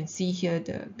as you can see here,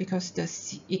 because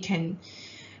it can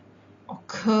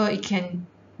occur,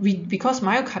 because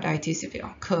myocarditis, if it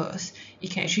occurs,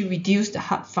 it can actually reduce the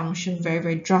heart function very,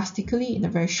 very drastically in a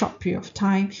very short period of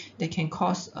time that can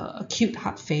cause acute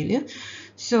heart failure.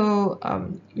 So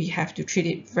we have to treat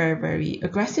it very, very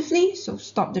aggressively. So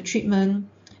stop the treatment,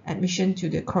 admission to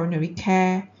the coronary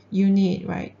care unit,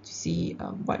 right, to see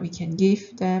what we can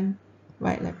give them,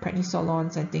 right, like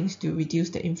prednisolons and things to reduce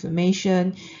the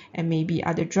inflammation, and maybe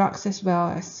other drugs as well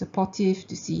as supportive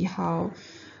to see how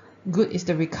good is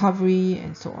the recovery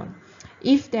and so on.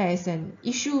 If there is an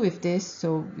issue with this,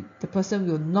 so the person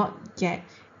will not get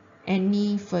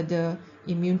any further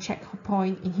immune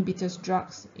checkpoint inhibitors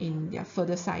drugs in their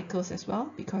further cycles as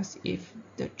well, because if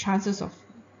the chances of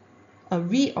a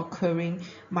reoccurring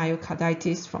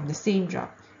myocarditis from the same drug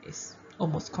is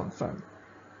almost confirmed.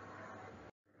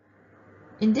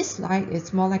 In this slide,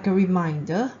 it's more like a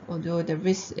reminder, although the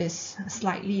risk is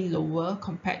slightly lower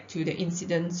compared to the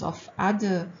incidence of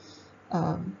other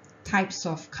types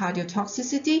of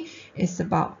cardiotoxicity. It's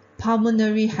about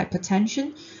pulmonary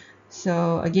hypertension.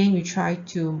 So again, we try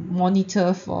to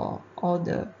monitor for all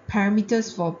the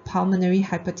parameters for pulmonary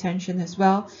hypertension as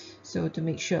well, so to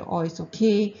make sure all is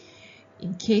okay.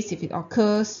 In case if it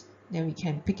occurs, then we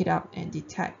can pick it up and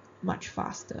detect much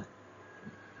faster.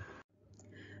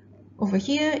 Over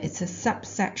here, it's a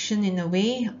subsection in a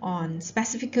way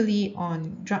specifically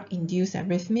on drug-induced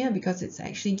arrhythmia, because it's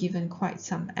actually given quite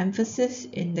some emphasis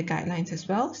in the guidelines as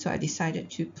well. So I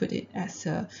decided to put it as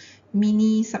a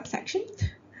mini subsection.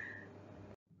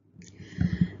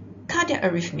 Cardiac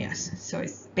arrhythmias. So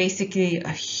it's basically a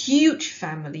huge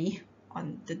family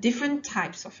on the different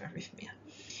types of arrhythmia.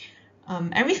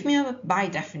 Arrhythmia, by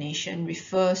definition,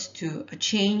 refers to a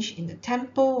change in the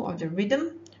tempo or the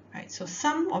rhythm, right? So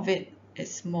some of it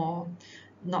is more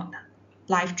not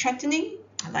life-threatening,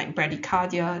 like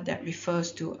bradycardia, that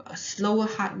refers to a slower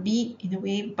heartbeat in a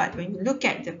way. But when you look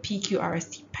at the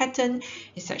PQRST pattern,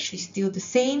 it's actually still the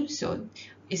same. So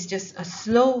it's just a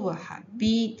slower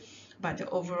heartbeat, but the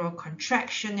overall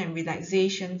contraction and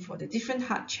relaxation for the different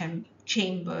heart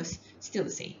chambers still the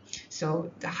same.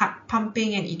 So the heart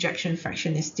pumping and ejection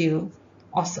fraction is still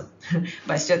awesome,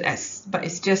 but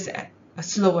it's just at a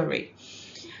slower rate.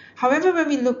 However, when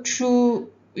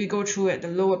we go through at the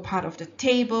lower part of the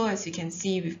table, as you can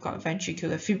see, we've got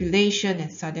ventricular fibrillation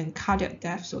and sudden cardiac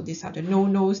death. So these are the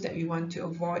no-nos that we want to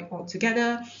avoid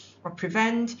altogether or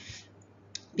prevent.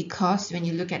 Because when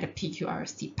you look at the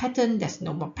PQRST pattern, there's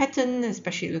no more pattern,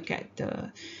 especially look at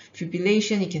the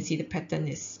fibrillation, you can see the pattern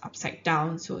is upside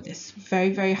down. So there's very,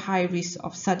 very high risk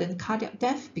of sudden cardiac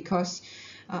death, because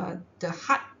the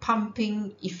heart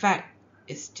pumping effect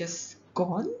is just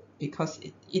gone, because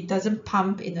it doesn't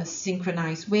pump in a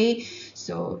synchronized way.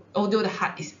 So although the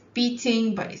heart is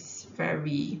beating, but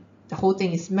the whole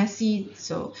thing is messy.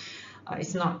 So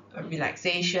it's not a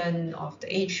relaxation of the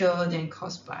atrial then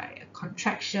caused by a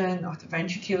contraction of the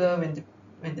ventricular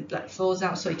when the blood flows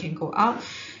out, so it can go out.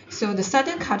 So the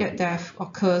sudden cardiac death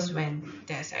occurs when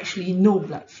there's actually no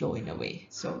blood flow in a way.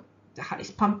 So the heart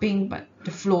is pumping, but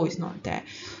the flow is not there.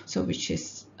 So which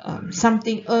is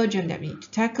something urgent that we need to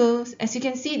tackle. As you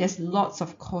can see, there's lots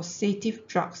of causative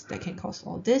drugs that can cause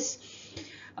all this.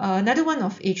 Another one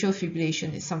of atrial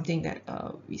fibrillation is something that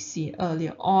we see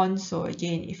earlier on. So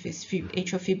again, if it's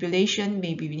atrial fibrillation,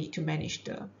 maybe we need to manage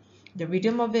the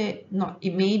rhythm of it.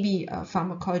 It may be a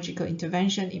pharmacological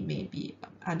intervention. It may be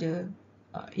other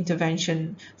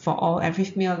intervention for all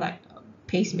arrhythmia, like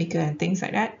pacemaker and things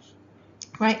like that.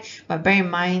 Right, but bear in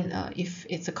mind, if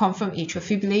it's a confirmed atrial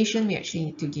fibrillation, we actually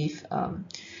need to give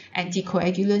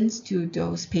anticoagulants to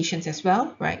those patients as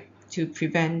well, right? to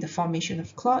prevent the formation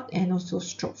of clot and also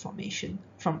stroke formation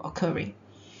from occurring.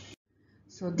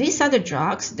 So these are the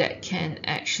drugs that can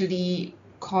actually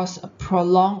cause a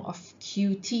prolonged of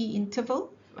QT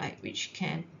interval, right, which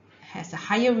has a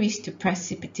higher risk to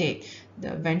precipitate the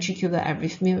ventricular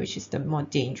arrhythmia, which is the more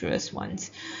dangerous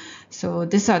ones. So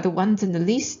these are the ones in the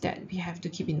list that we have to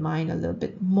keep in mind a little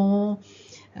bit more.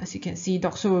 As you can see,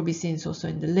 doxorubicin is also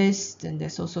in the list, and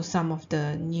there's also some of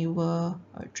the newer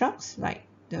drugs like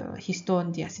the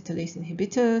histone deacetylase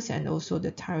inhibitors and also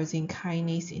the tyrosine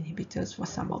kinase inhibitors for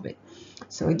some of it.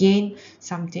 So again,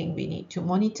 something we need to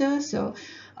monitor. So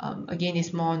again,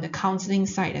 it's more on the counseling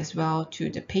side as well to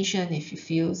the patient if you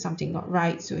feel something not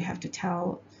right. So you have to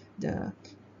tell the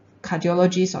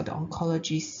cardiologist or the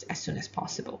oncologist as soon as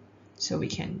possible, so we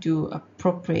can do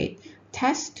appropriate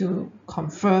tests to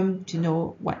confirm to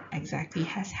know what exactly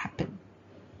has happened.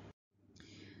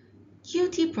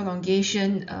 QT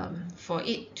prolongation, for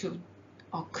it to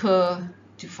occur,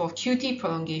 for QT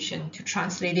prolongation to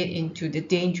translate it into the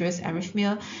dangerous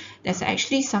arrhythmia, there's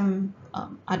actually some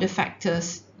other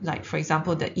factors, like for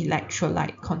example the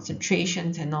electrolyte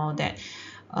concentrations and all that.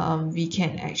 We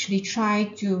can actually try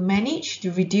to manage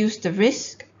to reduce the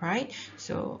risk, right?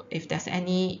 So if there's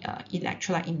any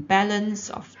electrolyte imbalance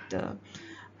of the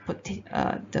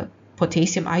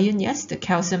potassium ion, yes, the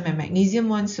calcium and magnesium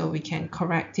one, so we can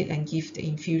correct it and give the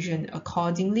infusion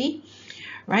accordingly,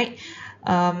 right?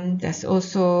 There's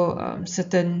also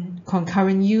certain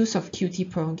concurrent use of QT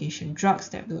prolongation drugs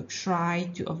that will try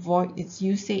to avoid its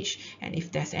usage, and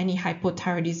if there's any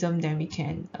hypothyroidism, then we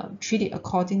can treat it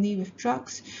accordingly with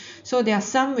drugs. So there are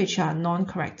some which are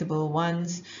non-correctable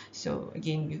ones, so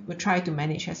again, we will try to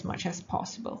manage as much as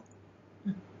possible.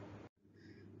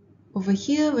 Over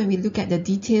here, when we look at the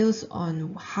details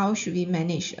on how should we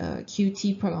manage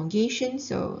QT prolongation,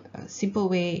 so a simple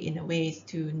way in a way is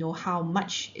to know how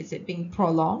much is it being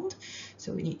prolonged.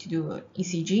 So we need to do an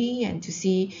ECG and to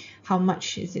see how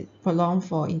much is it prolonged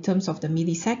for in terms of the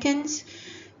milliseconds.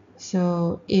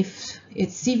 So if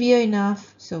it's severe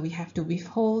enough, so we have to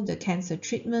withhold the cancer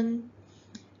treatment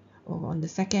on the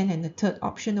second and the third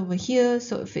option over here.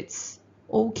 So if it's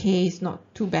okay, it's not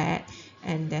too bad,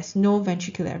 and there's no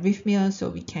ventricular arrhythmia, so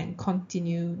we can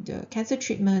continue the cancer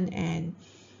treatment and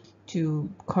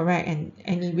to correct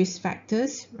any risk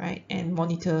factors, right, and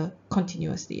monitor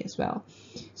continuously as well.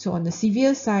 So on the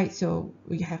severe side, so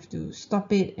we have to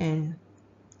stop it, and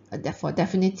for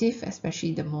definitive,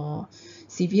 especially the more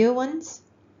severe ones.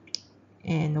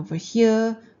 And over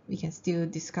here, we can still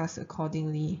discuss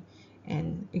accordingly.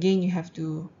 And again, you have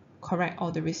to correct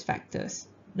all the risk factors,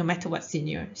 no matter what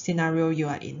scenario you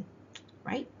are in,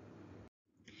 right?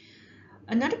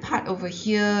 Another part over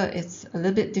here is a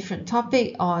little bit different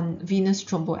topic on venous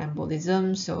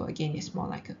thromboembolism. So again, it's more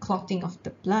like a clotting of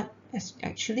the blood,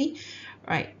 actually,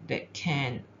 right? That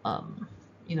can,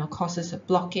 causes a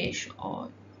blockage or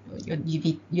your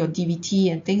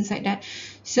DVT and things like that.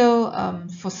 So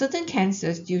for certain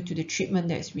cancers, due to the treatment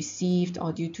that is received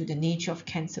or due to the nature of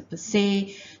cancer per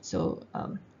se, so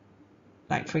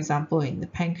like for example in the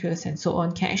pancreas and so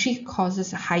on, can actually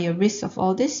causes a higher risk of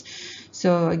all this.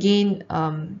 So again,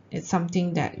 it's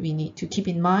something that we need to keep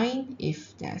in mind.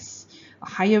 If there's a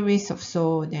higher risk of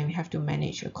so, then we have to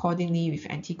manage accordingly with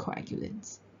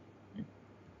anticoagulants.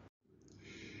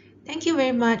 Thank you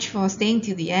very much for staying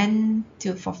till the end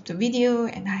of the video,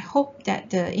 and I hope that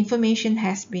the information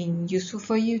has been useful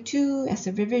for you too as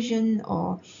a revision,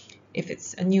 or if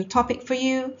it's a new topic for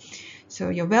you. So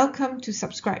you're welcome to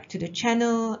subscribe to the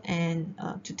channel and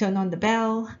to turn on the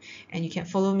bell, and you can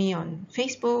follow me on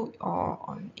Facebook or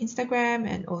on Instagram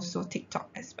and also TikTok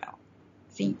as well.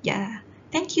 See ya.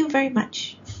 Thank you very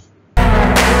much.